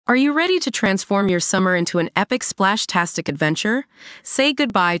Are you ready to transform your summer into an epic splash-tastic adventure? Say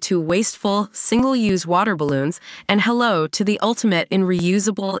goodbye to wasteful, single-use water balloons and hello to the ultimate in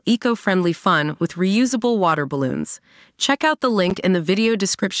reusable, eco-friendly fun with reusable water balloons. Check out the link in the video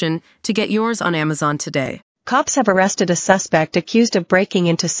description to get yours on Amazon today. Cops have arrested a suspect accused of breaking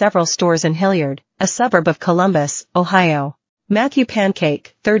into several stores in Hilliard, a suburb of Columbus, Ohio. Matthew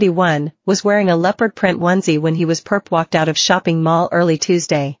Pancake, 31, was wearing a leopard-print onesie when he was walked out of shopping mall early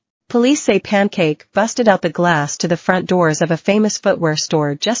Tuesday. Police say Pancake busted out the glass to the front doors of a famous footwear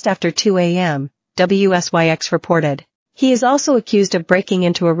store just after 2 a.m., WSYX reported. He is also accused of breaking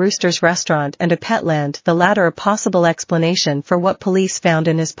into a Roosters restaurant and a Petland, the latter a possible explanation for what police found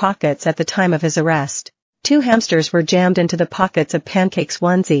in his pockets at the time of his arrest. 2 hamsters were jammed into the pockets of Pancake's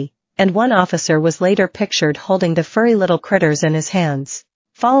onesie, and one officer was later pictured holding the furry little critters in his hands.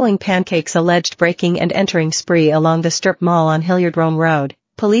 Following Pancake's alleged breaking and entering spree along the strip mall on Hilliard Road,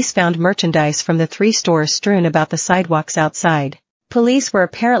 police found merchandise from the 3 stores strewn about the sidewalks outside. Police were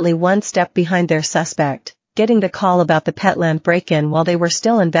apparently one step behind their suspect, getting the call about the Petland break-in while they were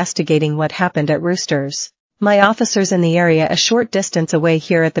still investigating what happened at Roosters. My officers in the area a short distance away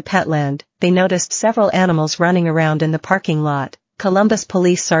here at the Petland, they noticed several animals running around in the parking lot, Columbus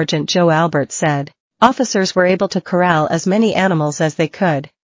Police Sergeant Joe Albert said. Officers were able to corral as many animals as they could.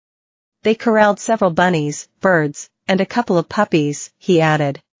 They corralled several bunnies, birds, and a couple of puppies, he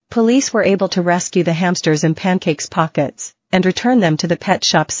added. Police were able to rescue the hamsters in Pancake's pockets, and return them to the pet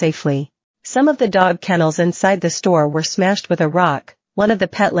shop safely. Some of the dog kennels inside the store were smashed with a rock, one of the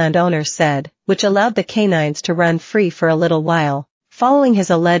Petland owners said, which allowed the canines to run free for a little while. Following his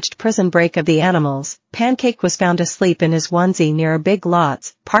alleged prison break of the animals, Pancake was found asleep in his onesie near a Big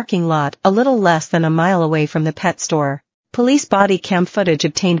Lots parking lot a little less than a mile away from the pet store. Police body cam footage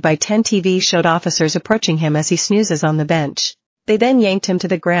obtained by 10 TV showed officers approaching him as he snoozes on the bench. They then yanked him to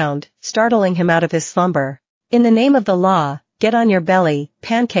the ground, startling him out of his slumber. "In the name of the law, get on your belly,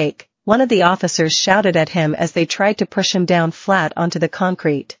 Pancake," one of the officers shouted at him as they tried to push him down flat onto the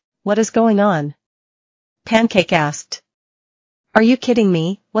concrete. "What is going on?" Pancake asked. "Are you kidding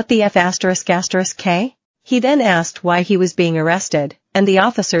me, what the F***K?" He then asked why he was being arrested, and the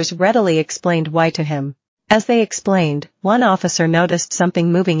officers readily explained why to him. As they explained, one officer noticed something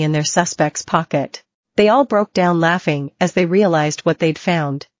moving in their suspect's pocket. They all broke down laughing as they realized what they'd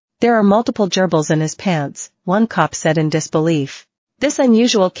found. "There are multiple gerbils in his pants," one cop said in disbelief. This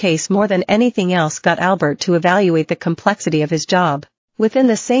unusual case more than anything else got Albert to evaluate the complexity of his job. Within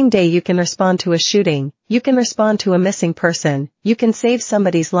the same day you can respond to a shooting, you can respond to a missing person, you can save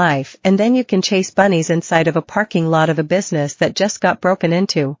somebody's life, and then you can chase bunnies inside of a parking lot of a business that just got broken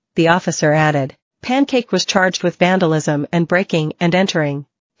into, the officer added. Pancake was charged with vandalism and breaking and entering.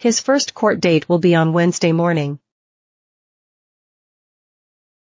 His first court date will be on Wednesday morning.